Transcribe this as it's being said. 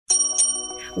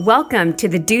Welcome to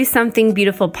the Do Something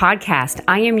Beautiful podcast.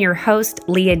 I am your host,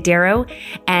 Leah Darrow,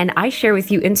 and I share with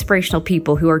you inspirational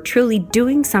people who are truly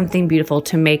doing something beautiful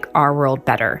to make our world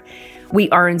better. We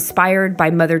are inspired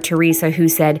by Mother Teresa, who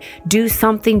said, do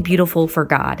something beautiful for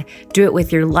God. Do it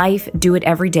with your life, do it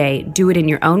every day, do it in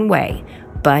your own way,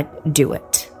 but do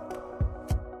it.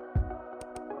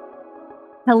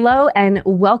 Hello, and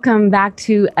welcome back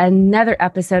to another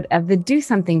episode of the Do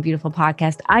Something Beautiful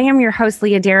podcast. I am your host,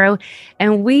 Leah Darrow,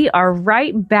 and we are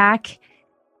right back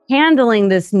handling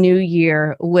this new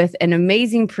year with an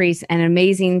amazing priest and an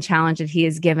amazing challenge that he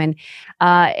has given.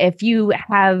 If you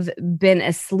have been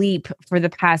asleep for the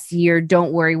past year,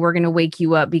 don't worry, we're going to wake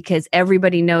you up because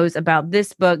everybody knows about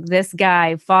this book, this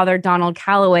guy, Father Donald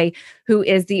Calloway, who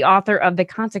is the author of The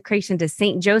Consecration to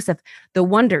Saint Joseph, The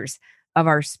Wonders of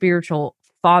Our Spiritual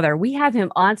Father. We have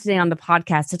him on today on the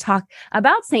podcast to talk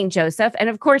about Saint Joseph and,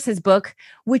 of course, his book,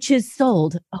 which has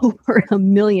sold over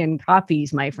 1 million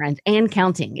copies, my friends, and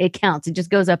counting. It counts. It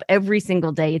just goes up every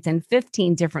single day. It's in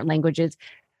 15 different languages.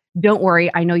 Don't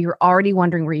worry. I know you're already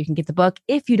wondering where you can get the book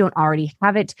if you don't already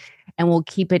have it, and we'll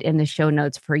keep it in the show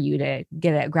notes for you to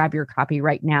grab your copy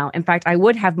right now. In fact, I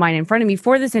would have mine in front of me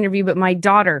for this interview, but my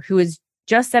daughter, who is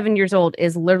just 7 years old,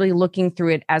 is literally looking through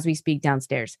it as we speak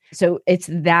downstairs. So it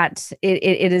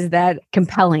is that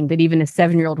compelling that even a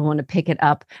 7-year-old will want to pick it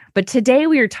up. But today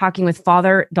we are talking with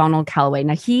Father Donald Calloway.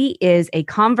 Now, he is a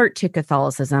convert to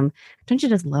Catholicism. Don't you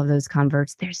just love those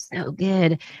converts? They're so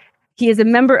good. He is a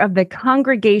member of the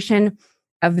Congregation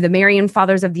of the Marian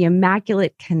Fathers of the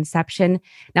Immaculate Conception.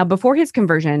 Now, before his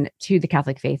conversion to the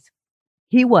Catholic faith,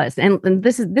 he was, and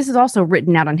this is also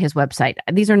written out on his website.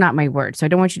 These are not my words, so I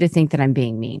don't want you to think that I'm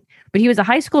being mean. But he was a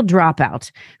high school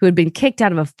dropout who had been kicked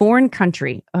out of a foreign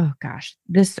country. Oh gosh,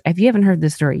 if you haven't heard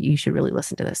this story, you should really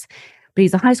listen to this. But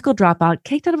he's a high school dropout,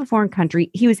 kicked out of a foreign country.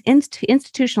 He was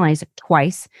institutionalized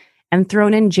twice and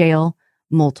thrown in jail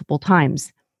multiple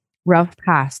times. Rough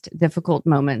past, difficult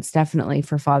moments, definitely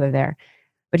for Father there.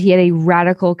 But he had a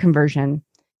radical conversion.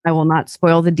 I will not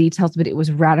spoil the details, but it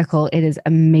was radical. It is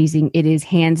amazing. It is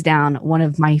hands down one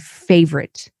of my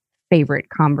favorite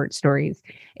convert stories.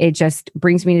 It just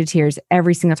brings me to tears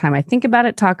every single time I think about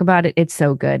it, talk about it. It's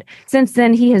so good. Since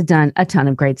then, he has done a ton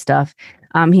of great stuff.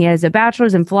 He has a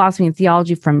bachelor's in philosophy and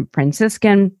theology from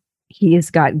Franciscan. He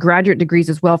has got graduate degrees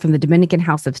as well from the Dominican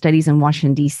House of Studies in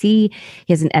Washington, D.C.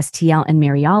 He has an STL in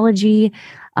Mariology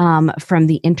from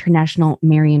the International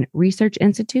Marian Research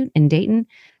Institute in Dayton.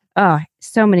 Oh,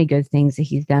 so many good things that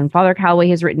he's done. Father Calloway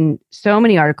has written so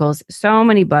many articles, so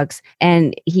many books,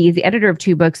 and he's the editor of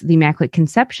 2 books, The Immaculate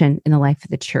Conception in the Life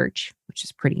of the Church, which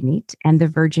is pretty neat, and The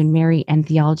Virgin Mary and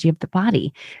Theology of the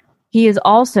Body. He is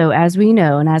also, as we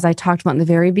know, and as I talked about in the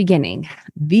very beginning,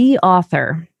 the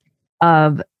author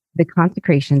of The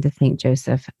Consecration to Saint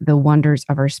Joseph, The Wonders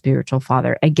of Our Spiritual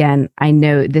Father. Again, I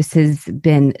know this is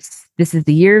the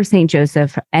year of Saint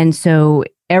Joseph, and so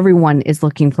everyone is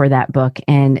looking for that book,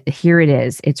 and here it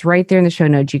is. It's right there in the show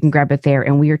notes. You can grab it there,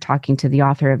 and we are talking to the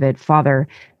author of it, Father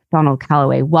Donald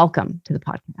Calloway. Welcome to the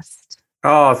podcast.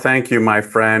 Oh, thank you, my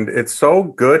friend. It's so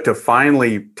good to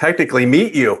finally technically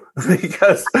meet you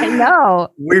because I know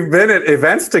we've been at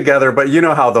events together, but you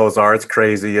know how those are. It's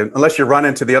crazy. And unless you run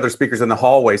into the other speakers in the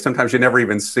hallway, sometimes you never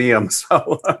even see them.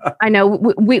 So I know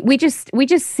we just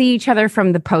see each other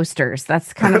from the posters.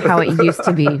 That's kind of how it used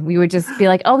to be. We would just be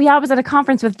like, oh yeah, I was at a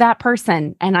conference with that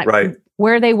person, and right.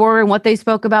 Where they were and what they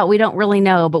spoke about, we don't really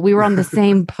know, but we were on the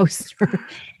same poster.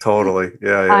 Totally.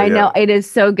 Yeah. I know. It is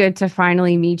so good to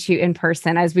finally meet you in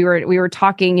person. As we were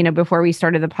talking, before we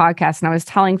started the podcast, and I was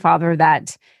telling Father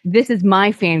that this is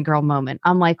my fangirl moment.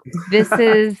 I'm like,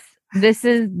 I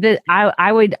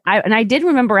did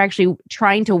remember actually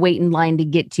trying to wait in line to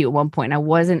get to you at one point. I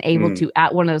wasn't able to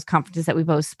at one of those conferences that we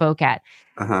both spoke at.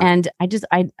 Uh-huh. And I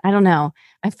don't know.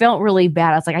 I felt really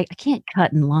bad. I was like, I can't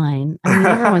cut in line.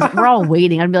 I mean, we're all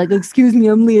waiting. I'd be like, excuse me,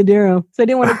 I'm Leah Darrow. So I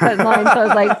didn't want to cut in line. So I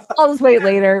was like, I'll just wait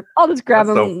later. I'll just grab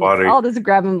him. So funny. I'll just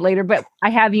grab him later. But I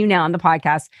have you now on the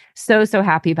podcast. So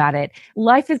happy about it.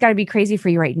 Life has got to be crazy for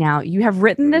you right now. You have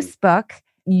written this book.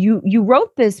 You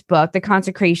wrote this book, The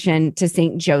Consecration to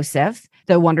Saint Joseph,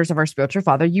 The Wonders of Our Spiritual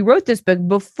Father. You wrote this book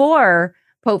before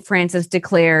Pope Francis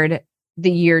declared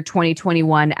the year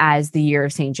 2021 as the year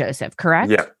of Saint Joseph,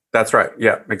 correct? Yeah, that's right.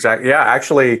 Yeah, exactly. Yeah,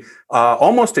 actually,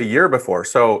 almost a year before.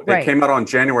 So it came out on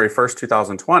January 1st,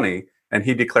 2020, and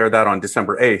he declared that on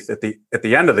December 8th at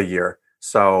the end of the year.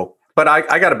 So, but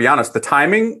I got to be honest, the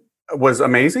timing was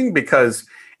amazing because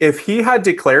if he had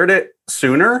declared it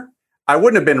sooner, I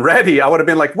wouldn't have been ready. I would have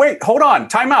been like, wait, hold on,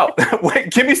 time out.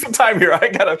 Wait, give me some time here.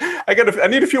 I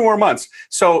need a few more months.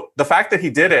 So the fact that he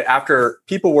did it after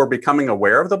people were becoming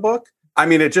aware of the book I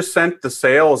mean, it just sent the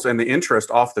sales and the interest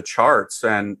off the charts.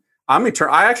 And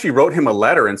I actually wrote him a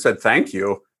letter and said, thank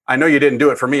you. I know you didn't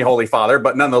do it for me, Holy Father,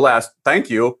 but nonetheless, thank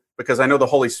you, because I know the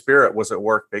Holy Spirit was at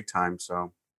work big time.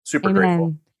 So super Amen.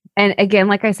 grateful. And again,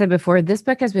 like I said before, this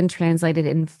book has been translated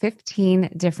in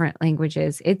 15 different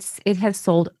languages. It has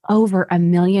sold over 1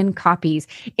 million copies.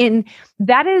 And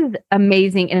that is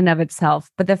amazing in and of itself.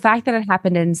 But the fact that it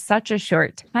happened in such a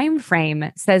short time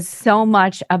frame says so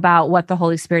much about what the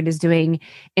Holy Spirit is doing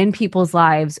in people's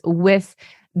lives with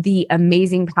the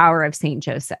amazing power of Saint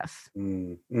Joseph.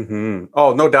 Mm-hmm.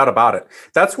 Oh, no doubt about it.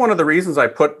 That's one of the reasons I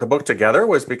put the book together,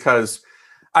 was because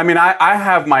I mean, I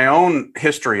have my own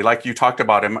history, like you talked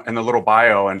about in the little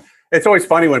bio. And it's always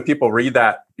funny when people read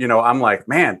that, I'm like,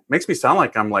 man, it makes me sound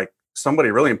like I'm like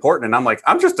somebody really important. And I'm like,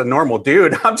 I'm just a normal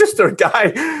dude. I'm just a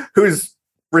guy who's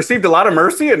received a lot of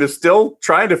mercy and is still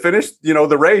trying to finish,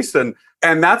 the race. And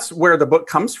that's where the book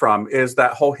comes from, is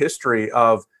that whole history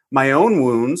of my own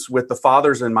wounds with the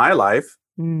fathers in my life,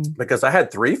 because I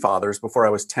had 3 fathers before I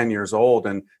was 10 years old,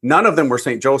 and none of them were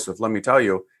St. Joseph, let me tell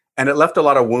you. And it left a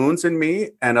lot of wounds in me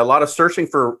and a lot of searching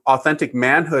for authentic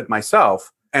manhood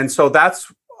myself. And so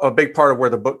that's a big part of where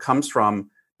the book comes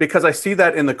from, because I see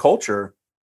that in the culture.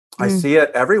 I see it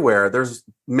everywhere.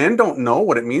 Men don't know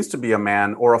what it means to be a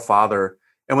man or a father.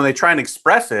 And when they try and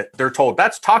express it, they're told,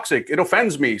 that's toxic. It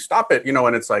offends me. Stop it.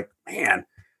 And it's like, man,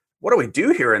 what do we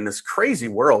do here in this crazy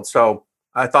world? So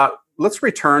I thought, let's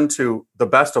return to the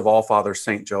best of all fathers,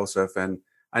 St. Joseph. And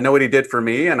I know what he did for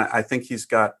me, and I think he's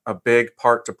got a big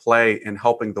part to play in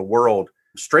helping the world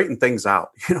straighten things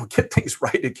out, get things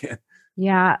right again.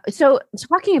 Yeah. So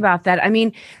talking about that, I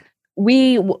mean,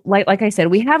 we, like I said,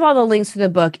 we have all the links to the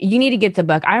book. You need to get the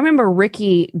book. I remember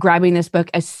Ricky grabbing this book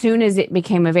as soon as it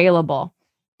became available.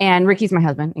 And Ricky's my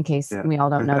husband, in case we all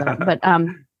don't know that. But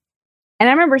and I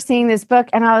remember seeing this book,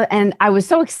 and I was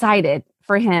so excited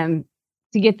for him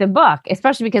to get the book,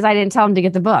 especially because I didn't tell him to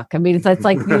get the book. I mean, it's like, it's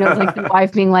like the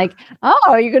wife being like, oh,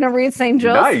 are you going to read St.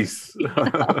 Joseph? Nice.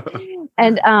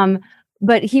 And,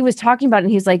 but he was talking about it,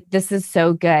 and he's like, this is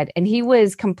so good. And he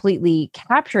was completely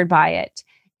captured by it.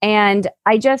 And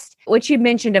what you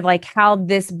mentioned of like how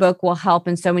this book will help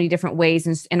in so many different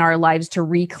ways in our lives to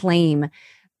reclaim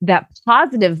that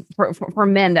positive for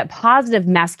men, that positive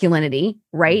masculinity,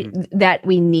 right? That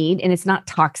we need. And it's not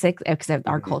toxic, except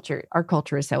our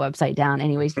culture is so upside down.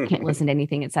 Anyways, you can't listen to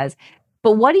anything it says.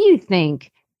 But what do you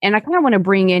think? And I kind of want to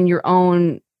bring in your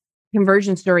own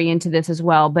conversion story into this as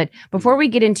well. But before we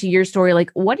get into your story, like,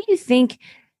 what do you think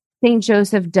St.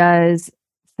 Joseph does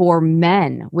for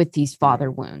men with these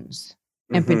father wounds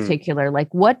in particular? Like,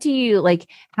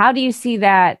 how do you see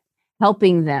that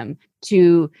helping them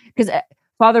because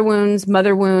father wounds,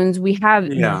 mother wounds, we have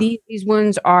these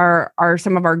wounds are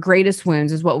some of our greatest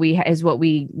wounds, is what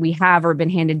we have or been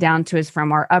handed down to us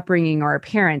from our upbringing or our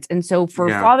parents. And so for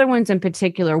father wounds in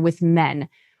particular with men,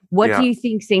 what do you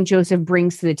think St. Joseph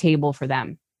brings to the table for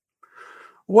them?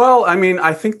 Well, I mean,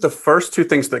 I think the first 2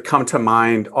 things that come to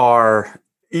mind are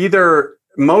either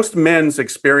most men's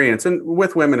experience, and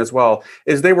with women as well,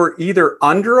 is they were either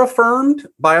under-affirmed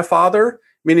by a father,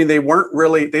 meaning they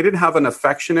didn't have an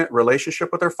affectionate relationship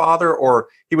with their father, or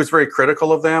he was very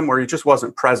critical of them, or he just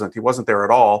wasn't present. He wasn't there at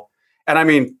all. And I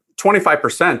mean,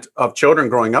 25% of children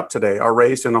growing up today are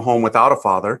raised in a home without a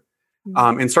father.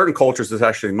 In certain cultures, it's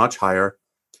actually much higher.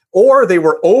 Or they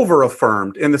were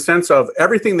over-affirmed in the sense of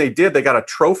everything they did, they got a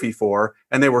trophy for,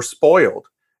 and they were spoiled.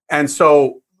 And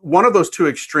so one of those 2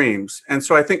 extremes. And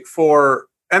so I think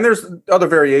and there's other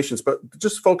variations, but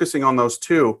just focusing on those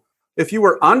 2, if you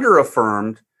were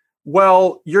under-affirmed,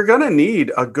 well, you're going to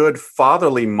need a good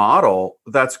fatherly model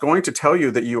that's going to tell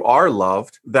you that you are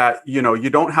loved, that, you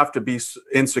don't have to be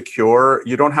insecure.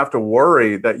 You don't have to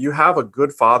worry, that you have a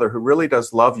good father who really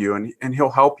does love you, and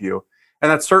he'll help you. And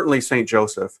that's certainly St.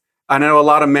 Joseph. I know a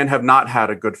lot of men have not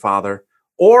had a good father,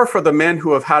 or for the men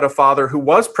who have had a father who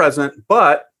was present,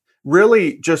 but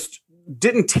really just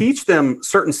didn't teach them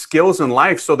certain skills in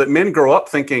life, so that men grow up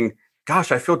thinking,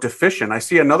 gosh, I feel deficient. I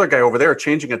see another guy over there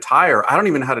changing a tire. I don't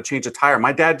even know how to change a tire.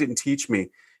 My dad didn't teach me.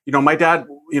 My dad,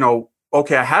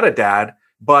 okay, I had a dad,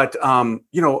 but,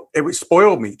 it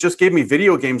spoiled me, just gave me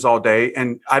video games all day,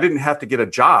 and I didn't have to get a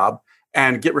job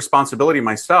and get responsibility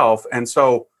myself. And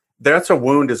so that's a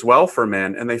wound as well for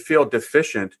men, and they feel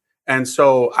deficient. And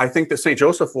so I think that St.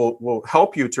 Joseph will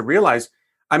help you to realize,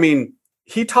 I mean,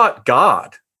 he taught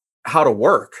God how to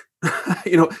work.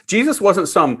 Jesus wasn't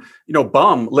some,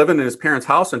 bum living in his parents'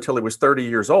 house until he was 30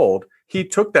 years old. He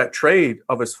took that trade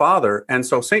of his father. And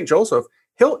so St. Joseph,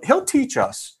 he'll teach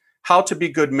us how to be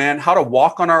good men, how to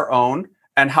walk on our own,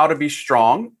 and how to be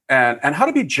strong, and how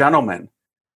to be gentlemen.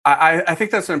 I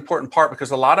think that's an important part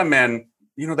because a lot of men,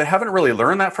 they haven't really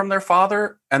learned that from their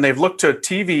father, and they've looked to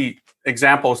TV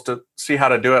examples to see how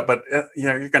to do it. But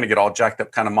you're going to get all jacked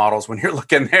up kind of models when you're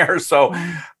looking there. So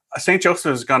St.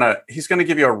 Joseph he's going to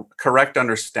give you a correct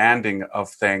understanding of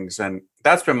things. And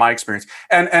that's been my experience.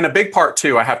 And a big part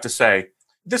too, I have to say,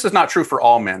 this is not true for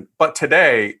all men, but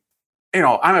today,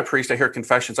 I'm a priest. I hear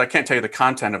confessions. I can't tell you the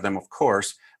content of them, of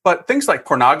course, but things like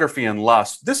pornography and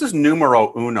lust, this is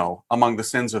numero uno among the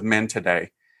sins of men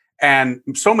today. And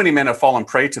so many men have fallen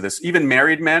prey to this, even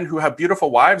married men who have beautiful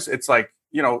wives. It's like,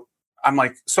 I'm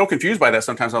like so confused by that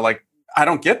sometimes. I'm like, I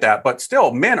don't get that. But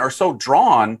still, men are so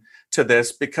drawn to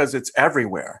this because it's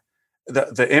everywhere.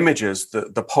 The images,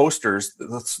 the posters,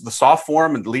 the soft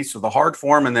form and leads to the hard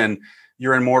form, and then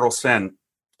you're in mortal sin.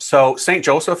 So St.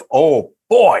 Joseph, oh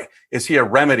boy, is he a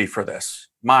remedy for this.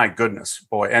 My goodness,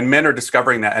 boy. And men are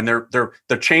discovering that, and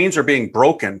the chains are being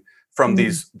broken from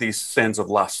these sins of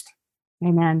lust.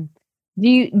 Amen.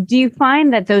 Do you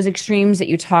find that those extremes that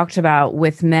you talked about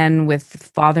with men with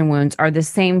father wounds are the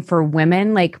same for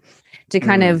women? Like, to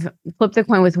kind of flip the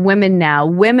coin with women now,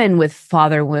 women with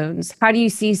father wounds, how do you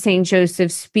see St.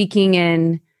 Joseph speaking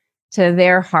in to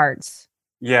their hearts?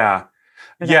 Yeah.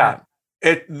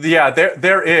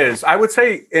 There is. I would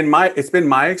say it's been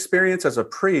my experience as a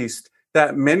priest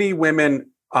that many women,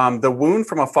 the wound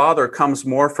from a father comes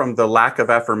more from the lack of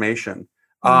affirmation,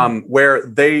 where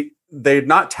they're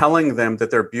not telling them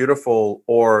that they're beautiful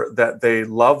or that they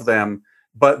love them,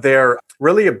 but they're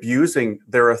really abusing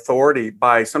their authority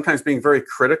by sometimes being very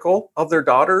critical of their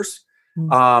daughters,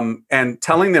 and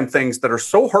telling them things that are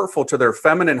so hurtful to their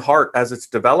feminine heart as it's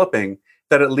developing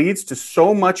that it leads to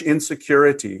so much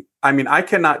insecurity. I mean, I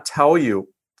cannot tell you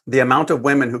the amount of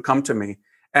women who come to me,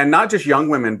 and not just young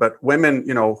women, but women,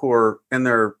 who are in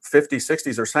their 50s,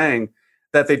 60s are saying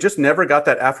that they just never got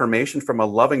that affirmation from a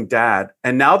loving dad.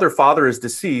 And now their father is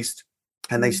deceased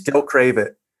and they still crave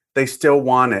it. They still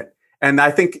want it. And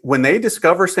I think when they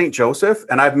discover St. Joseph,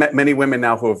 and I've met many women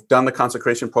now who have done the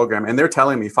consecration program, and they're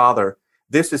telling me, Father,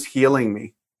 this is healing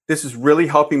me. This is really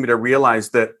helping me to realize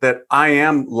that I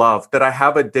am loved, that I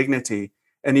have a dignity.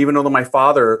 And even though my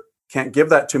father can't give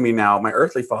that to me now, my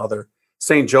earthly father,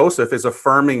 St. Joseph is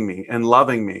affirming me and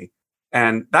loving me.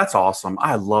 And that's awesome.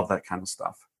 I love that kind of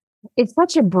stuff. It's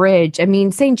such a bridge. I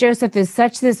mean, St. Joseph is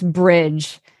such this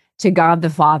bridge to God the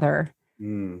Father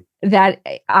that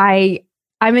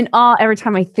I'm in awe every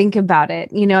time I think about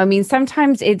it. I mean,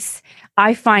 sometimes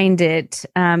I find it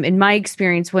in my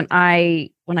experience when I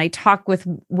talk with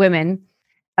women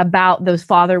about those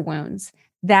father wounds,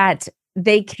 that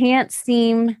they can't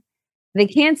seem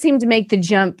to make the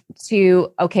jump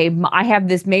to, okay, I have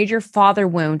this major father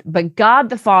wound, but God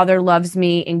the Father loves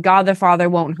me and God the Father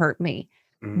won't hurt me.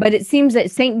 But it seems that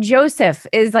St. Joseph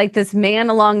is like this man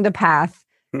along the path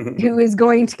who is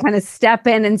going to kind of step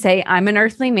in and say, I'm an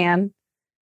earthly man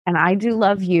and I do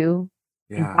love you.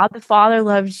 Yeah. And God the Father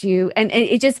loves you. And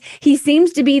he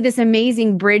seems to be this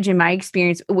amazing bridge in my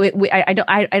experience.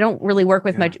 I don't really work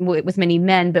with with many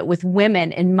men, but with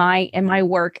women in my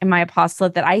work and my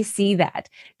apostolate, that I see that.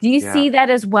 Do you see that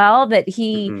as well? That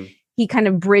he kind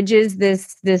of bridges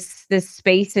this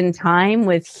space and time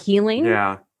with healing?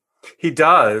 Yeah. He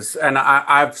does. And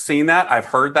I've seen that. I've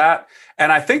heard that.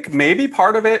 And I think maybe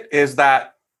part of it is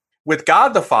that with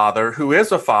God the Father, who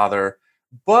is a father,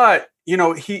 but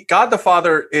God the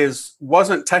Father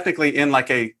wasn't technically in like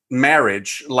a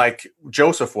marriage like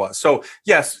Joseph was. So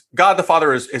yes, God the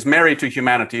Father is married to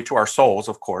humanity, to our souls,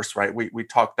 of course, right? We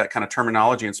talk that kind of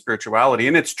terminology in spirituality,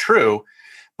 and it's true.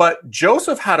 But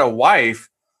Joseph had a wife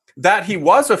that he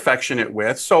was affectionate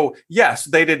with. So yes,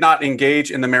 they did not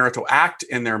engage in the marital act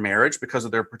in their marriage because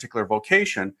of their particular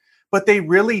vocation, but they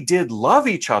really did love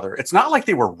each other. It's not like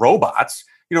they were robots.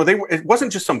 It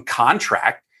wasn't just some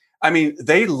contract. I mean,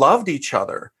 they loved each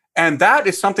other. And that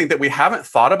is something that we haven't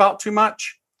thought about too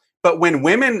much. But when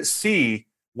women see,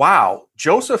 wow,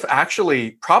 Joseph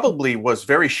actually probably was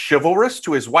very chivalrous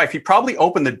to his wife. He probably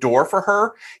opened the door for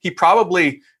her. He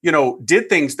probably, did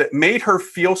things that made her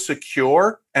feel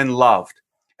secure and loved.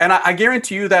 And I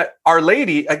guarantee you that Our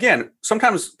Lady, again,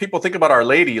 sometimes people think about Our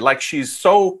Lady like she's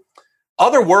so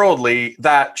otherworldly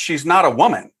that she's not a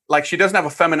woman, like she doesn't have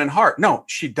a feminine heart. No,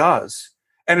 she does.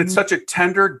 And it's such a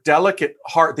tender, delicate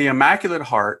heart, the Immaculate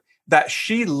Heart, that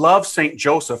she loves St.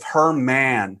 Joseph, her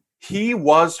man. He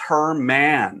was her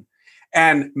man.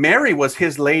 And Mary was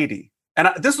his lady. And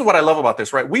this is what I love about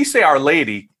this, right? We say Our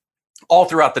Lady all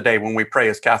throughout the day when we pray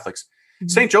as Catholics.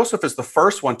 St. Joseph is the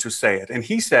first one to say it. And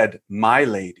he said, my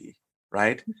lady,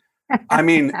 right? I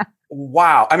mean,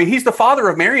 wow. I mean, he's the father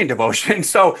of Marian devotion.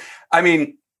 So, I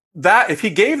mean, that if he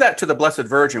gave that to the Blessed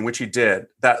Virgin, which he did,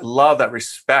 that love, that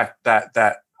respect,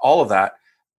 that all of that,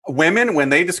 women, when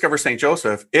they discover St.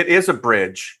 Joseph, it is a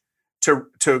bridge to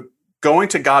going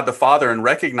to God the Father and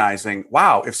recognizing,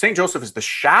 wow, if St. Joseph is the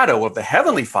shadow of the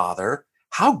Heavenly Father,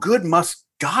 how good must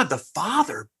God the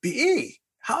Father be?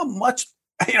 How much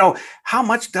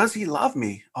does he love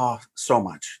me? Oh, so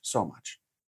much, so much.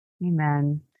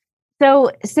 Amen.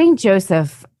 So St.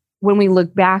 Joseph, when we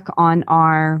look back on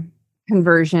our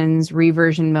conversions,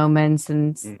 reversion moments,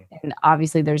 and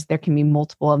obviously there can be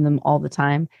multiple of them all the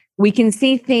time, we can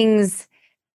see things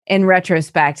in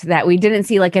retrospect that we didn't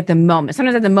see like at the moment.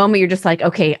 Sometimes at the moment you're just like,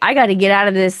 okay, I got to get out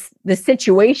of this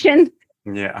situation.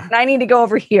 Yeah. And I need to go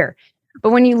over here.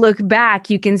 But when you look back,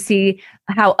 you can see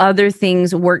how other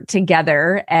things work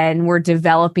together and we're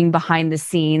developing behind the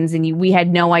scenes. And we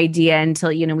had no idea until,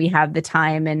 we have the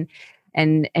time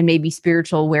and maybe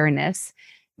spiritual awareness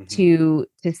to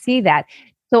see that.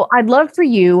 So I'd love for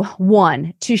you,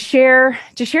 one, to share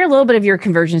a little bit of your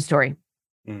conversion story.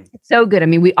 It's so good. I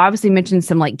mean, we obviously mentioned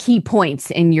some like key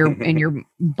points in your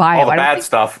bio. All the bad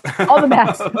stuff. All the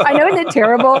bad stuff. I know, isn't it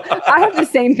terrible? I have the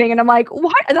same thing, and I'm like,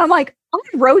 what? And I'm like, I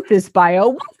wrote this bio.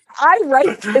 Why did I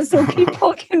write this so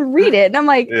people can read it? And I'm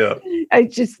like, I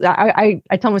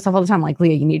tell myself all the time, like,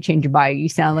 Leah, you need to change your bio. You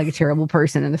sound like a terrible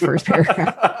person in the first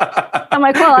paragraph. I'm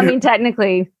like, well, I mean,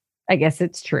 technically, I guess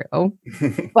it's true,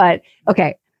 but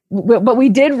okay. But we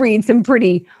did read some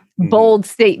pretty bold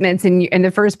statements in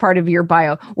the first part of your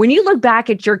bio. When you look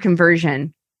back at your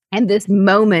conversion and this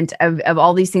moment of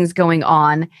all these things going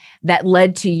on that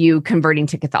led to you converting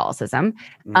to Catholicism,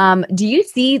 do you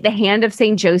see the hand of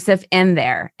St. Joseph in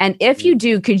there? And if you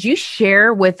do, could you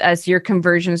share with us your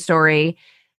conversion story,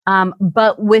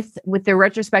 but with the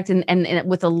retrospect and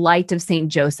with the light of St.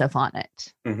 Joseph on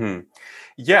it?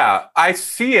 Yeah, I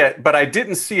see it, but I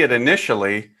didn't see it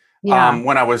initially.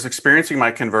 When I was experiencing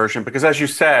my conversion, because as you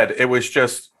said, it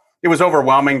was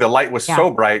overwhelming. The light was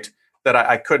so bright that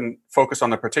I couldn't focus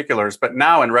on the particulars. But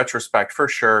now in retrospect, for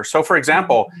sure. So for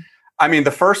example, I mean,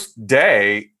 the first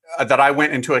day that I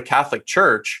went into a Catholic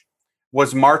church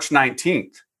was March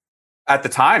 19th. At the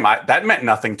time, that meant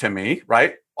nothing to me,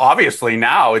 right? Obviously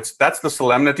now that's the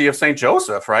solemnity of St.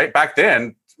 Joseph, right? Back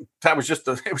then, it was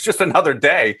just another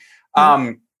day.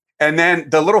 And then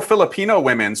the little Filipino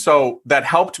women, so that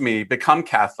helped me become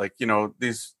Catholic,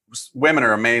 these women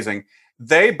are amazing.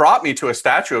 They brought me to a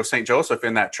statue of St. Joseph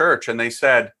in that church. And they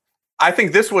said, I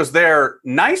think this was their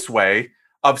nice way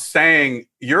of saying,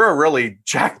 you're a really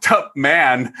jacked up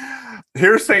man.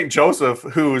 Here's St. Joseph,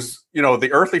 who's, the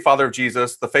earthly father of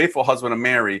Jesus, the faithful husband of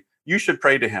Mary. You should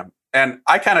pray to him. And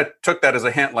I kind of took that as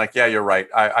a hint, like, yeah, you're right.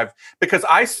 Because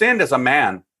I sinned as a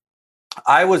man.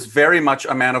 I was very much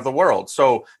a man of the world.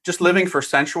 So just living for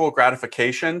sensual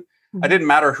gratification, I didn't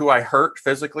matter who I hurt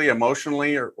physically,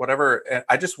 emotionally, or whatever.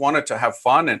 I just wanted to have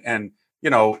fun and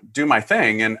do my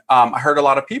thing. And I hurt a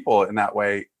lot of people in that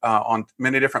way on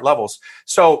many different levels.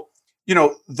 So,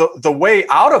 the way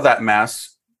out of that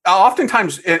mess,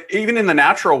 oftentimes, even in the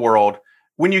natural world,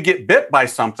 when you get bit by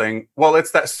something, well,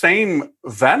 it's that same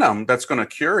venom that's going to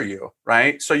cure you,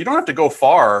 right? So you don't have to go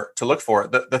far to look for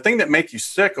it. The thing that makes you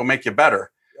sick will make you better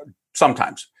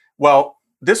sometimes. Well,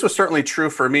 this was certainly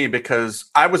true for me because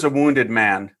I was a wounded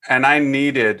man and I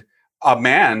needed a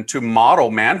man to model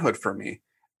manhood for me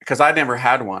because I'd never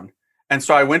had one. And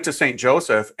so I went to St.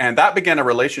 Joseph, and that began a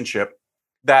relationship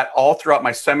that all throughout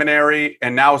my seminary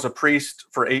and now as a priest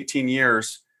for 18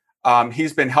 years,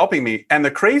 he's been helping me. And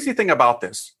the crazy thing about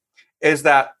this is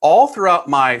that all throughout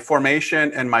my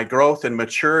formation and my growth and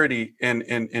maturity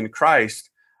in Christ,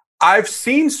 I've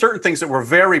seen certain things that were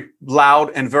very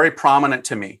loud and very prominent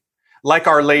to me, like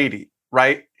Our Lady,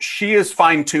 right? She has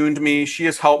fine-tuned me. She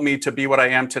has helped me to be what I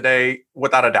am today,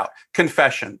 without a doubt.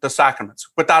 Confession, the sacraments,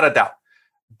 without a doubt.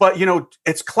 But,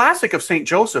 it's classic of St.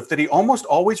 Joseph that he almost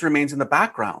always remains in the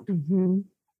background.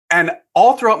 And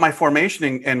all throughout my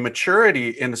formation and maturity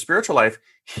in the spiritual life,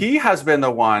 he has been the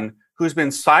one who's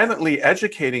been silently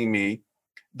educating me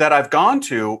that I've gone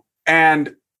to.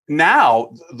 And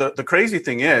now the crazy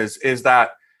thing is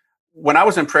that when I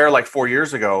was in prayer like 4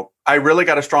 years ago, I really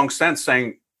got a strong sense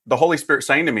the Holy Spirit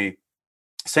saying to me,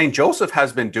 St. Joseph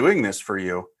has been doing this for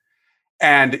you.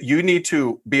 And you need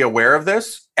to be aware of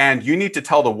this, and you need to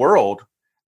tell the world,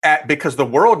 because the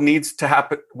world needs to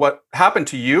happen. What happened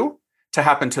to you to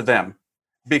happen to them,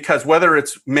 because whether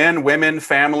it's men, women,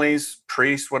 families,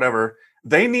 priests, whatever,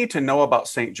 they need to know about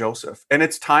St. Joseph. And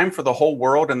it's time for the whole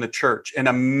world and the church in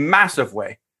a massive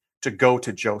way to go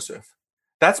to Joseph.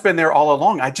 That's been there all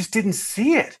along. I just didn't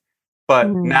see it. But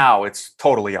now it's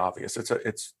totally obvious.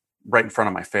 It's right in front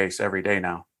of my face every day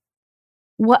now.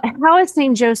 How is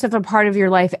St. Joseph a part of your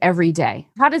life every day?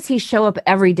 How does he show up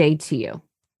every day to you?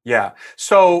 Yeah.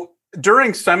 So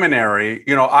during seminary,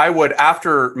 I would,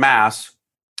 after Mass,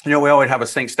 we always have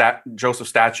a Joseph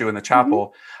statue in the chapel.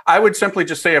 Mm-hmm. I would simply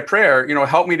just say a prayer,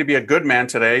 help me to be a good man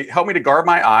today. Help me to guard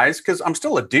my eyes, because I'm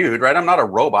still a dude, right? I'm not a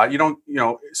robot. You don't,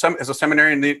 as a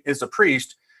seminarian, as a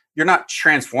priest, you're not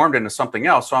transformed into something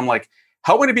else. So I'm like,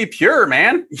 help me to be pure,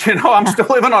 man. I'm still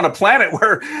living on a planet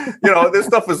where, this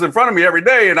stuff is in front of me every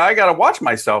day and I got to watch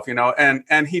myself,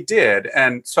 and he did.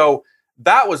 And so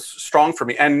that was strong for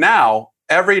me. And now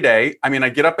every day, I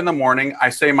get up in the morning,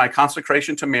 I say my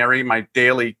consecration to Mary, my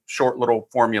daily short little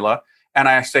formula, and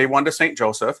I say one to St.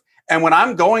 Joseph. And when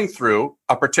I'm going through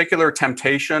a particular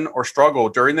temptation or struggle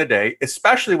during the day,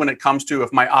 especially when it comes to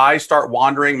if my eyes start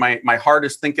wandering, my heart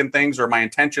is thinking things, or my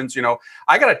intentions,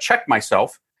 I got to check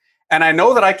myself. And I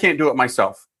know that I can't do it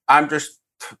myself. I'm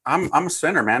a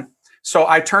sinner, man. So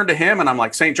I turn to him and I'm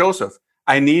like, St. Joseph,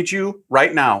 I need you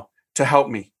right now to help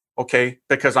me. Okay.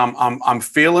 Because I'm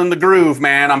feeling the groove,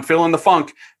 man. I'm feeling the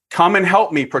funk. Come and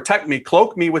help me, protect me,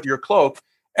 cloak me with your cloak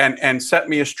and set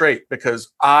me straight, because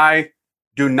I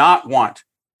do not want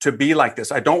to be like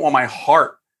this. I don't want my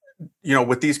heart,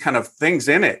 with these kind of things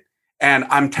in it. And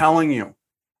I'm telling you,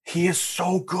 he is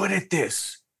so good at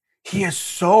this. He is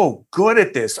so good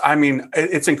at this.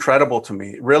 It's incredible to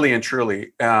me, really and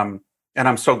truly. And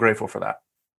I'm so grateful for that.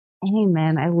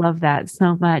 Amen. I love that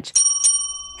so much.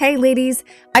 Hey, ladies,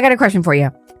 I got a question for you.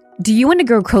 Do you want to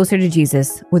grow closer to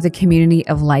Jesus with a community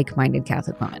of like-minded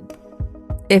Catholic women?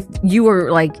 If you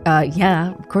were like,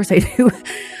 yeah, of course I do,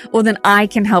 well, then I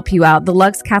can help you out. The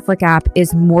Lux Catholic app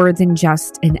is more than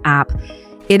just an app.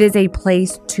 It is a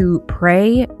place to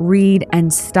pray, read,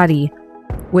 and study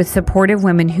with supportive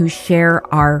women who share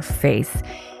our faith.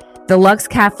 The Lux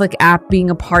Catholic app, being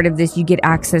a part of this, you get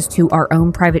access to our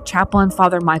own private chaplain,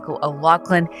 Father Michael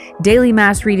O'Loughlin, daily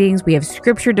mass readings. We have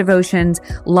scripture devotions,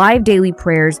 live daily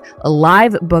prayers, a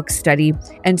live book study,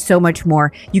 and so much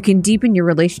more. You can deepen your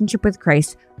relationship with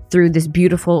Christ through this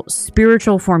beautiful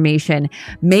spiritual formation.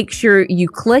 Make sure you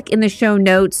click in the show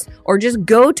notes or just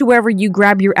go to wherever you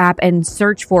grab your app and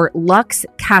search for Lux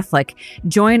Catholic.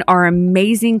 Join our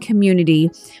amazing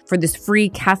community for this free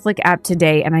Catholic app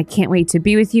today. And I can't wait to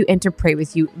be with you and to pray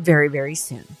with you very, very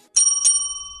soon.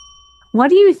 What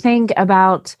do you think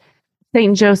about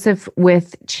St. Joseph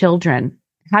with children?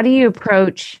 How do you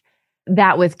approach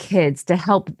that with kids to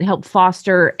help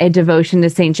foster a devotion to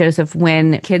St. Joseph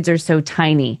when kids are so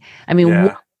tiny?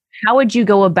 How would you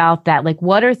go about that? Like,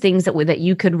 what are things that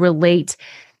you could relate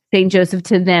St. Joseph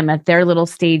to them at their little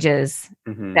stages,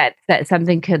 that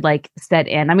something could set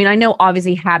in? I know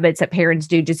obviously habits that parents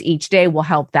do just each day will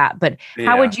help that, but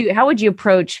how would you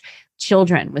approach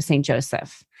children with St.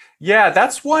 Joseph? Yeah,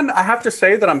 that's one I have to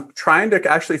say that I'm trying to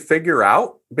actually figure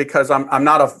out, because I'm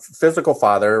not a physical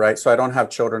father, right? So I don't have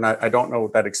children. I don't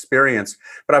know that experience,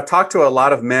 but I've talked to a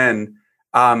lot of men.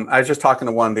 I was just talking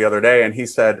to one the other day, and he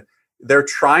said they're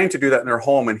trying to do that in their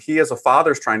home, and he as a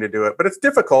father is trying to do it, but it's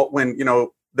difficult when,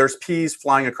 there's peas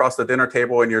flying across the dinner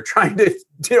table and you're trying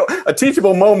to, a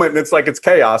teachable moment, and it's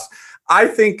chaos. I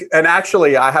think, and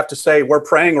actually I have to say, we're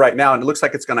praying right now and it looks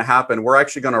like it's going to happen. We're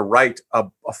actually going to write a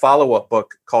follow-up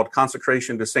book called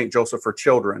Consecration to St. Joseph for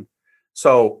Children.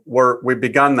 So we've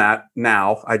begun that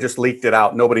now. I just leaked it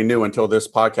out. Nobody knew until this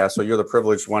podcast. So you're the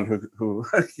privileged one who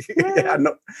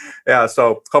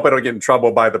So hope I don't get in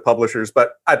trouble by the publishers,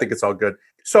 but I think it's all good.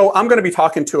 So I'm going to be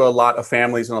talking to a lot of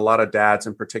families and a lot of dads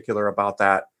in particular about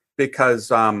that, because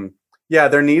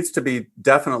there needs to be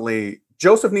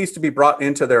Joseph needs to be brought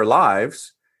into their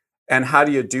lives. And how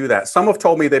do you do that? Some have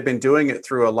told me they've been doing it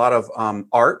through a lot of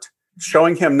art,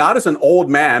 showing him not as an old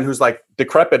man who's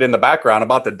decrepit in the background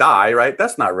about to die, right?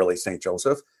 That's not really St.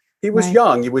 Joseph. He was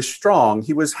young, he was strong,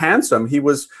 he was handsome, he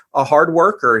was a hard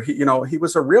worker, he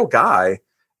was a real guy.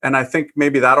 And I think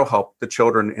maybe that'll help the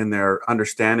children in their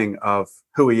understanding of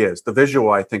who he is. The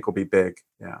visual, I think, will be big.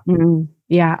 Yeah. Mm-hmm.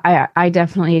 Yeah, I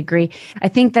definitely agree. I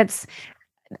think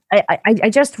I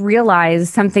just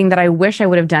realized something that I wish I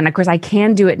would have done. Of course, I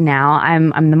can do it now.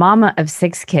 I'm the mama of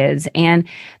 6 kids, and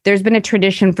there's been a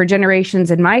tradition for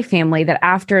generations in my family that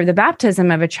after the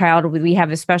baptism of a child, we have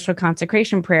a special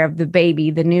consecration prayer of the baby,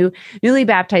 the newly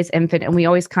baptized infant, and we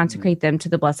always consecrate them to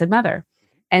the Blessed Mother.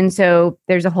 And so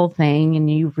there's a whole thing, and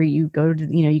you go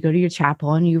to your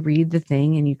chapel and you read the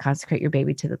thing and you consecrate your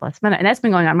baby to the Blessed Mother. And that's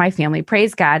been going on in my family,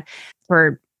 praise God,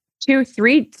 for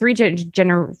 3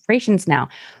 generations now.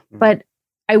 But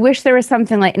I wish there was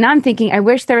something I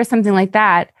wish there was something like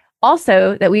that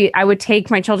also that I would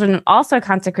take my children and also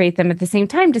consecrate them at the same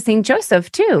time to Saint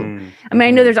Joseph too. Mm-hmm. I mean,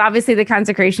 I know there's obviously the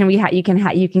consecration you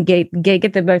can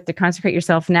get the book to consecrate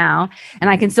yourself now, and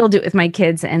I can still do it with my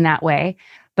kids in that way.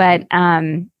 But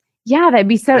that'd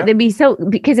be so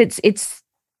because it's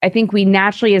I think we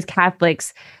naturally as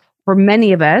Catholics, for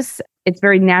many of us, it's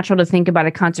very natural to think about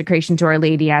a consecration to Our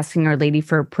Lady, asking Our Lady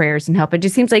for prayers and help. It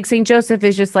just seems like Saint Joseph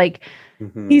is just like,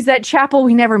 he's that chapel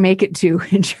we never make it to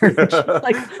in church,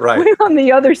 like way on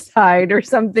the other side or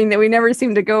something that we never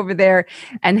seem to go over there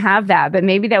and have that. But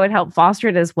maybe that would help foster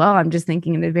it as well. I'm just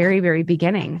thinking in the very, very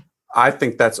beginning. I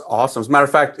think that's awesome. As a matter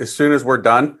of fact, as soon as we're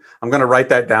done, I'm going to write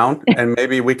that down and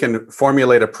maybe we can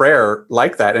formulate a prayer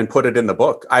like that and put it in the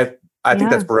book. I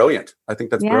think that's brilliant. I think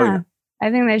that's brilliant. I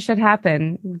think that should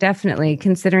happen, definitely,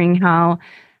 considering how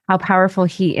powerful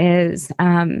he is.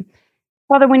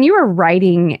 Father, when you were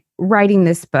writing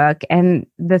this book and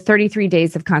the 33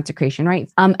 days of consecration, right?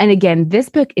 And again, this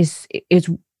book is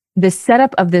the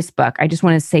setup of this book. I just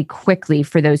want to say quickly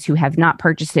for those who have not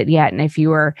purchased it yet, and if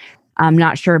you are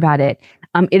not sure about it,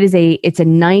 it's a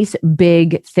nice,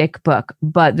 big, thick book,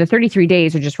 but the 33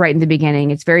 days are just right in the beginning.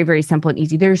 It's very, very simple and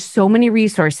easy. There's so many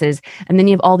resources. And then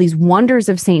you have all these wonders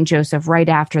of Saint Joseph right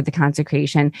after the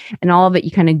consecration, and all of it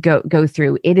you kind of go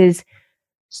through. It is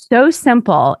so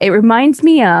simple. It reminds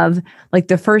me of like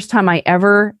the first time I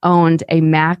ever owned a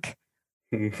MacBook,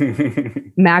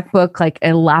 like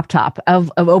a laptop, of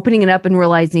opening it up and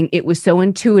realizing it was so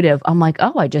intuitive. I'm like,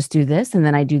 oh, I just do this and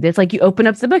then I do this. Like you open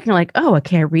up the book and you're like, oh,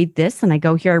 okay, I read this and I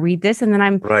go here, I read this, and then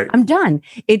I'm done.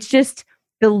 It's just,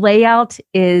 the layout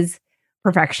is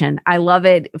perfection. I love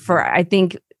it. I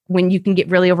think when you can get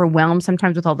really overwhelmed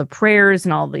sometimes with all the prayers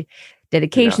and all the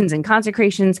dedications and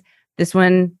consecrations, this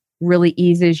one really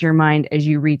eases your mind as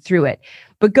you read through it.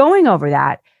 But going over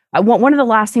that, one of the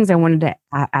last things I wanted to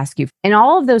ask you, in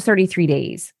all of those 33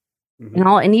 days,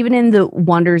 and even in the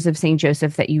wonders of Saint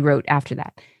Joseph that you wrote after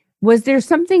that, was there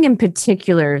something in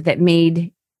particular that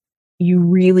made you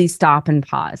really stop and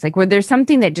pause? Like, were there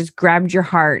something that just grabbed your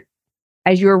heart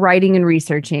as you were writing and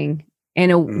researching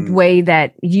in a way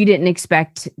that you didn't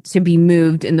expect to be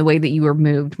moved in the way that you were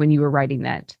moved when you were writing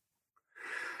that?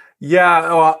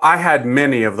 Yeah, well, I had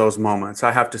many of those moments,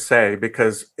 I have to say,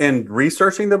 because in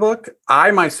researching the book,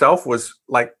 I myself was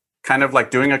like kind of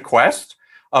like doing a quest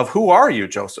of who are you,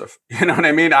 Joseph? You know what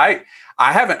I mean? I've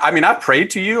prayed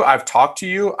to you, I've talked to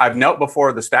you, I've knelt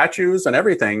before the statues and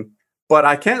everything, but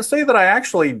I can't say that I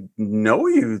actually know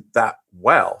you that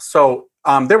well. So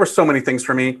there were so many things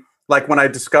for me. Like when I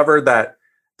discovered that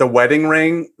the wedding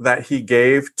ring that he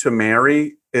gave to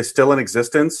Mary is still in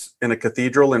existence in a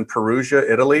cathedral in Perugia,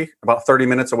 Italy, about 30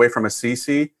 minutes away from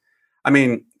Assisi. I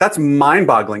mean, that's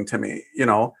mind-boggling to me, you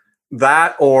know,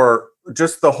 that, or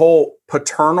just the whole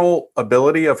paternal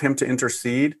ability of him to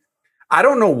intercede. I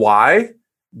don't know why,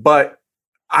 but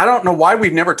I don't know why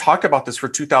we've never talked about this for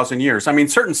 2,000 years. I mean,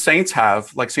 certain saints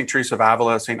have, like St. Teresa of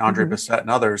Avila, St. Andre Bessette, and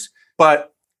others.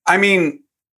 But I mean,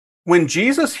 when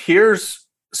Jesus hears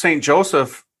St.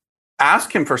 Joseph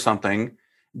ask him for something,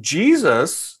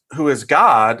 Jesus, who is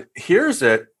God, hears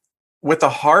it with the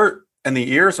heart and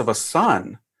the ears of a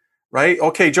son, right?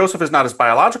 Okay, Joseph is not his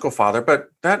biological father, but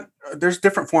there's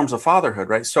different forms of fatherhood,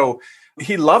 right? So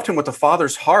he loved him with a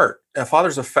father's heart, a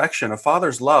father's affection, a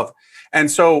father's love. And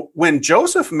so when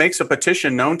Joseph makes a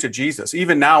petition known to Jesus,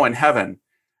 even now in heaven,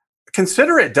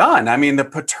 consider it done. I mean, the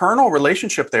paternal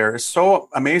relationship there is so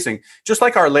amazing, just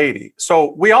like Our Lady.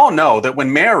 So we all know that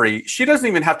when Mary, she doesn't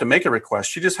even have to make a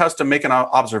request. She just has to make an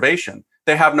observation.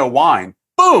 They have no wine.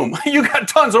 Boom, you got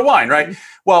tons of wine, right?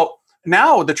 Well,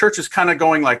 now the church is kind of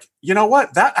going like, you know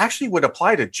what? That actually would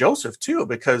apply to Joseph too,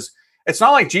 because it's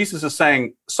not like Jesus is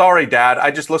saying, sorry, Dad,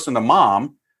 I just listened to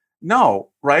Mom.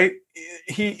 No, right?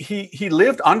 He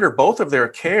lived under both of their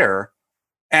care.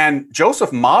 And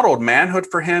Joseph modeled manhood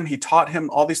for him. He taught him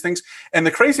all these things. And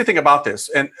the crazy thing about this,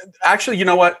 and actually, you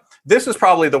know what? This is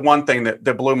probably the one thing that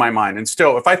blew my mind. And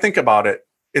still, if I think about it,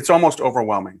 it's almost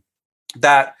overwhelming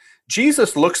that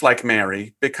Jesus looks like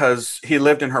Mary because he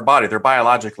lived in her body. They're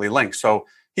biologically linked. So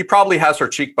he probably has her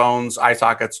cheekbones, eye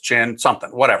sockets, chin,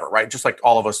 something, whatever, right? Just like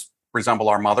all of us resemble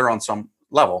our mother on some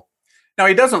level. Now,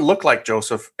 he doesn't look like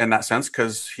Joseph in that sense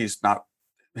because he's not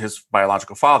his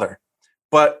biological father.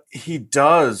 But he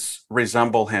does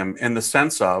resemble him in the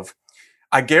sense of,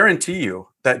 I guarantee you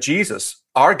that Jesus,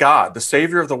 our God, the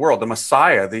Savior of the world, the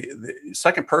Messiah, the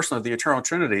second person of the eternal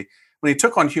Trinity, when he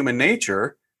took on human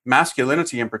nature,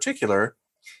 masculinity in particular,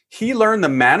 he learned the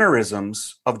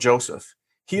mannerisms of Joseph.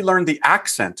 He learned the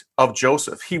accent of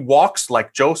Joseph. He walks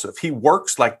like Joseph. He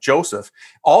works like Joseph.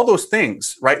 All those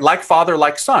things, right? Like father,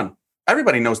 like son.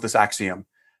 Everybody knows this axiom.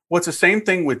 Well, it's the same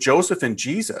thing with Joseph and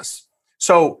Jesus.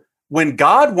 So when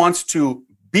God wants to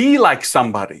be like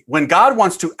somebody, when God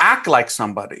wants to act like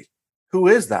somebody, who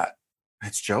is that?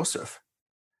 It's Joseph.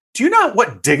 Do you know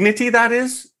what dignity that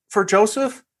is for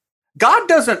Joseph? God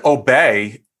doesn't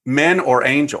obey men or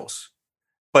angels,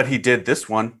 but he did this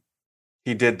one.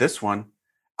 He did this one.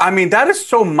 I mean, that is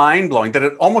so mind-blowing that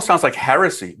it almost sounds like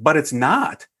heresy, but it's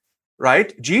not,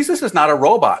 right? Jesus is not a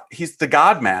robot. He's the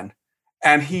God-man.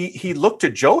 And he looked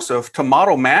to Joseph to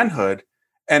model manhood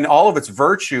and all of its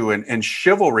virtue and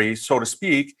chivalry, so to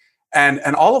speak, and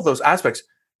all of those aspects.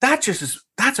 That's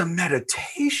a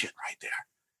meditation right there.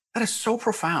 That is so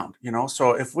profound,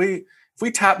 So if we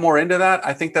tap more into that,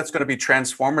 I think that's going to be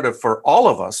transformative for all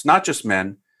of us, not just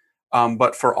men,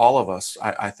 but for all of us,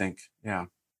 I think. Yeah.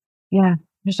 Yeah.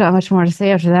 There's not much more to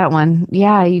say after that one.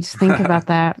 Yeah. You just think about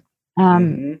that.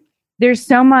 There's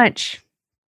so much.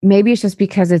 Maybe it's just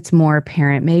because it's more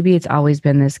apparent. Maybe it's always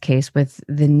been this case with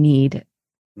the need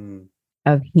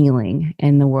of healing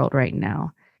in the world right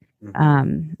now.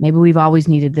 Maybe we've always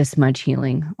needed this much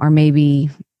healing, or maybe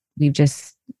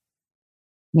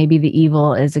maybe the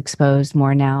evil is exposed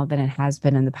more now than it has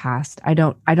been in the past. I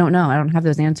don't know. I don't have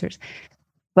those answers.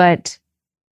 But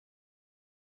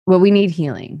we need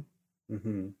healing.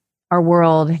 Our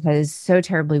world has so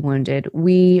terribly wounded.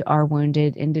 We are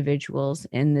wounded individuals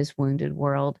in this wounded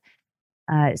world.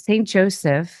 Saint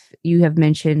Joseph, you have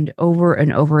mentioned over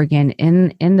and over again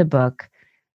in the book,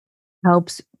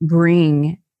 helps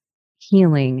bring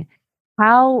healing.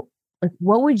 What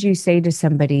would you say to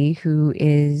somebody who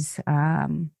is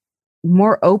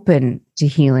more open to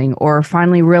healing, or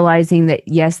finally realizing that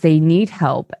yes, they need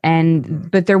help,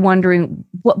 but they're wondering,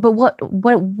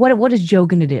 what is Joe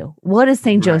going to do? What is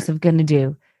Saint Joseph going to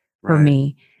do for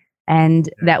me?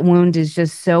 And that wound is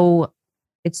just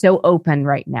it's so open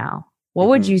right now. What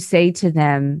would you say to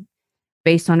them,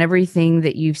 based on everything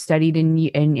that you've studied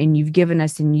and you've given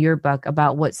us in your book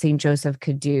about what Saint Joseph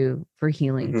could do for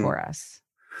healing for us?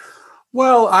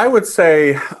 Well, I would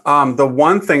say the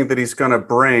one thing that he's going to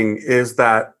bring is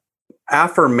that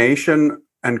affirmation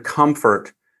and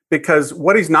comfort, because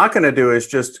what he's not going to do is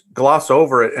just gloss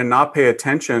over it and not pay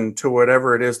attention to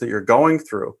whatever it is that you're going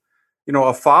through.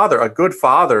 A good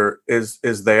father is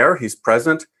there, he's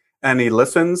present, and he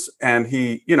listens, and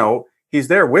he's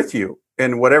there with you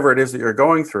in whatever it is that you're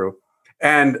going through.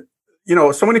 And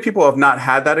so many people have not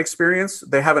had that experience.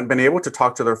 They haven't been able to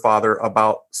talk to their father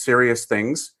about serious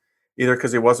things, either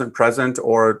because he wasn't present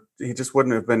or he just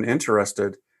wouldn't have been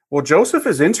interested. Well, Joseph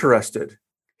is interested.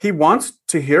 He wants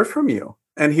to hear from you,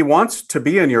 and he wants to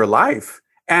be in your life.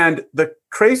 And the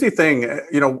crazy thing,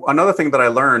 another thing that I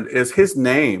learned is his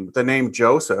name, the name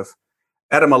Joseph,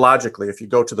 etymologically, if you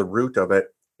go to the root of it,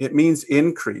 it means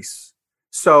increase.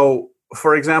 So,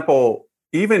 for example,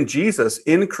 even Jesus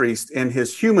increased in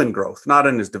his human growth, not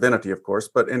in his divinity, of course,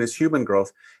 but in his human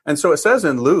growth. And so it says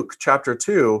in Luke chapter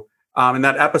 2, in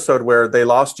that episode where they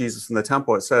lost Jesus in the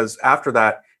temple, it says, after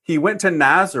that, he went to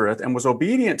Nazareth and was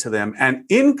obedient to them and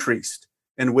increased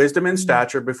in wisdom and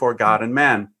stature before God and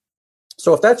man.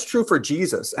 So if that's true for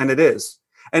Jesus, and it is,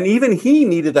 and even he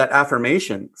needed that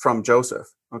affirmation from Joseph,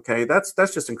 okay, that's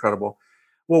just incredible.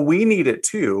 Well, we need it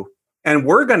too, and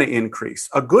we're going to increase.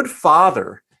 A good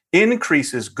father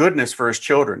increases goodness for his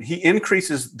children. He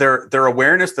increases their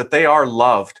awareness that they are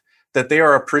loved, that they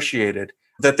are appreciated,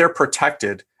 that they're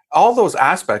protected, all those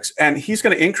aspects. And he's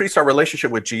going to increase our relationship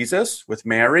with Jesus, with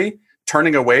Mary,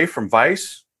 turning away from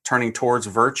vice, turning towards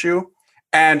virtue.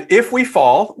 And if we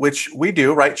fall, which we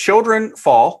do, right? Children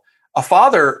fall. A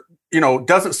father,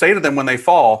 doesn't say to them when they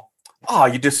fall, "Oh,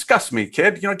 you disgust me,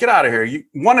 kid. Get out of here. You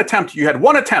had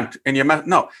one attempt and you messed."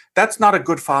 No, that's not a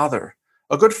good father.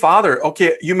 A good father,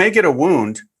 okay, you may get a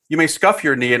wound, you may scuff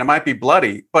your knee and it might be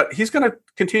bloody, but he's going to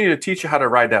continue to teach you how to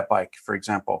ride that bike, for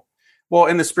example. Well,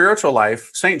 in the spiritual life,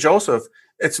 Saint Joseph,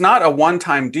 it's not a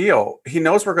one-time deal. He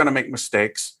knows we're going to make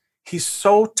mistakes. He's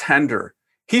so tender.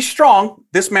 He's strong.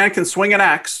 This man can swing an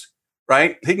axe,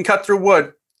 right? He can cut through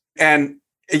wood. And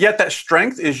yet that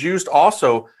strength is used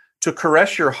also to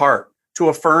caress your heart, to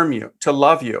affirm you, to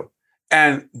love you.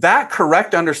 And that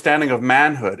correct understanding of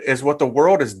manhood is what the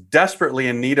world is desperately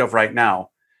in need of right now,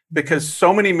 because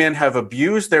so many men have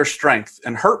abused their strength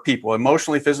and hurt people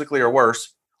emotionally, physically, or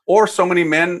worse. Or so many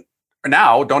men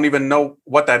now don't even know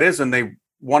what that is, and they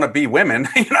want to be women.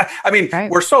 Right.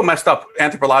 We're so messed up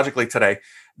anthropologically today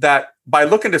that by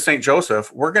looking to St. Joseph,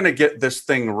 we're going to get this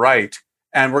thing right,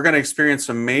 and we're going to experience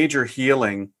some major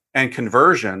healing and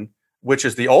conversion, which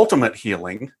is the ultimate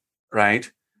healing, right?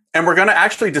 And we're going to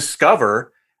actually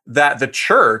discover that the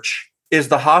church is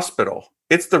the hospital.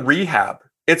 It's the rehab.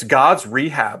 It's God's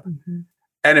rehab.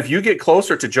 And if you get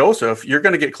closer to Joseph, you're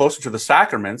going to get closer to the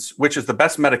sacraments, which is the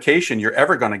best medication you're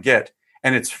ever going to get.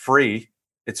 And it's free.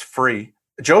 It's free.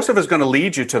 Joseph is going to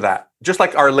lead you to that, just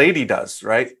like Our Lady does,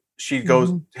 right? She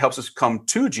goes, helps us come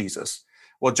to Jesus.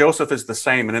 Well, Joseph is the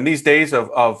same. And in these days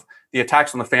of the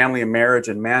attacks on the family and marriage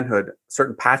and manhood,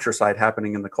 certain patricide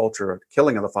happening in the culture,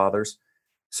 killing of the fathers,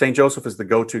 St. Joseph is the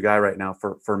go-to guy right now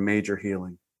for major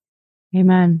healing.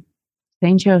 Amen.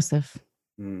 St. Joseph.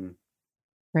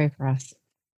 Pray for us.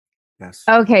 Yes.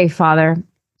 Okay, Father.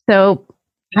 So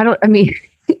I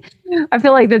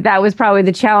feel like that was probably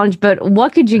the challenge, but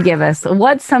what could you give us?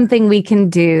 What's something we can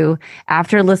do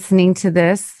after listening to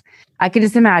this? I could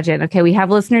just imagine, okay, we have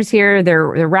listeners here. They're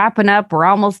wrapping up. We're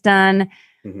almost done.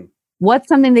 What's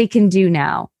something they can do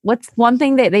now? What's one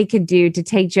thing that they could do to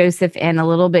take Joseph in a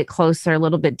little bit closer, a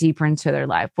little bit deeper into their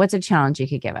life? What's a challenge you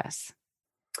could give us?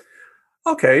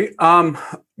 Okay.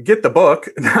 Get the book.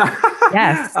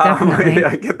 Yes,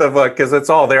 definitely. Get the book because it's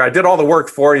all there. I did all the work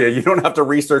for you. You don't have to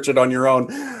research it on your own.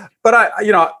 But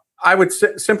I would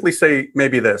simply say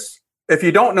maybe this. If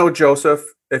you don't know Joseph,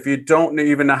 if you don't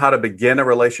even know how to begin a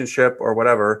relationship or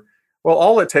whatever, well,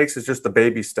 all it takes is just the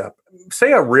baby step.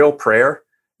 Say a real prayer.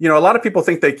 A lot of people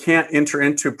think they can't enter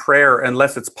into prayer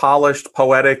unless it's polished,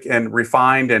 poetic, and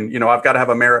refined. And, I've got to have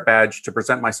a merit badge to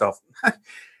present myself.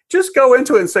 Just go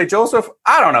into it and say, Joseph,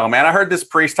 I don't know, man. I heard this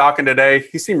priest talking today.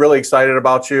 He seemed really excited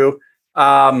about you.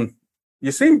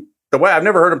 You seem the way I've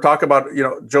never heard him talk about,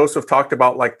 Joseph talked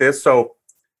about like this. So,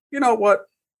 you know what?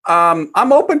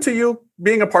 I'm open to you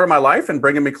being a part of my life and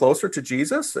bringing me closer to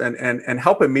Jesus and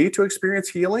helping me to experience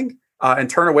healing and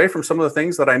turn away from some of the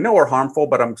things that I know are harmful,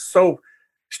 but I'm so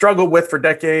struggled with for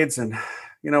decades. And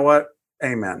you know what?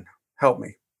 Amen. Help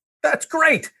me. That's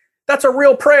great. That's a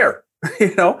real prayer,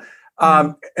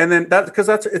 And then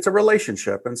it's a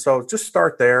relationship. And so just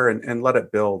start there and let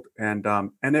it build. And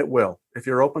it will. If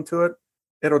you're open to it,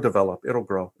 it'll develop, it'll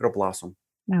grow, it'll blossom.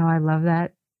 Oh, I love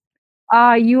that.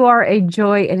 You are a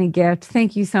joy and a gift.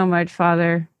 Thank you so much,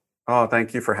 Father. Oh,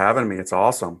 thank you for having me. It's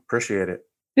awesome. Appreciate it.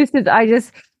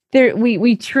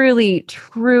 We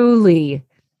truly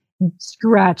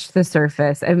scratched the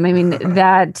surface. I mean,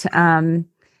 that,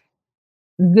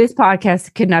 this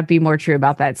podcast could not be more true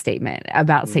about that statement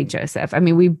about St. Joseph. I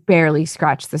mean, we barely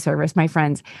scratched the surface. My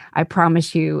friends, I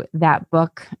promise you that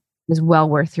book is well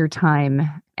worth your time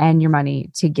and your money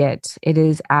to get. It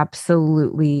is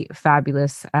absolutely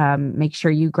fabulous. Make sure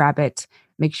you grab it.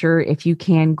 Make sure if you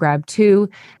can grab 2,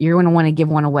 you're going to want to give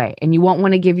one away. And you won't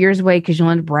want to give yours away because you'll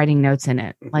end up writing notes in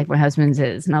it, like my husband's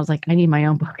is. And I was like, I need my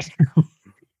own book now.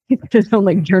 There's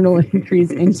no journal entries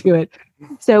into it.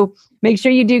 So make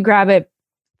sure you do grab it.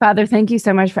 Father, thank you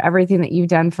so much for everything that you've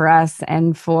done for us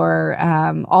and for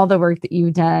all the work that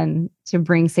you've done to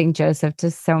bring St. Joseph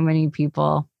to so many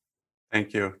people.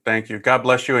 Thank you. Thank you. God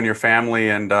bless you and your family.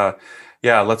 And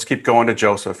let's keep going to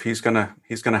Joseph. He's gonna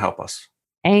help us.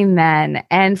 Amen.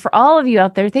 And for all of you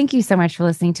out there, thank you so much for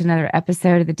listening to another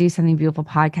episode of the Do Something Beautiful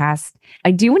podcast.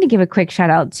 I do want to give a quick shout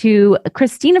out to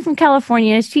Christina from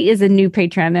California. She is a new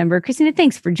Patreon member. Christina,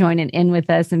 thanks for joining in with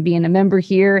us and being a member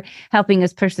here, helping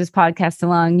us push this podcast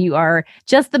along. You are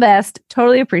just the best.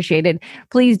 Totally appreciated.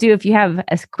 Please do, if you have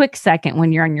a quick second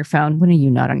when you're on your phone. When are you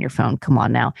not on your phone? Come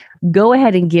on now. Go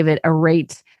ahead and give it a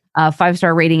rate.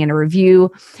 5-star rating and a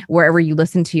review wherever you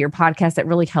listen to your podcast. That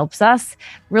really helps us.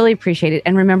 Really appreciate it.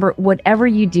 And remember, whatever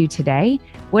you do today,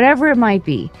 whatever it might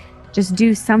be, just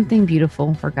do something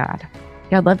beautiful for God.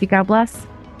 God love you. God bless.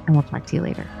 And we'll talk to you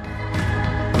later.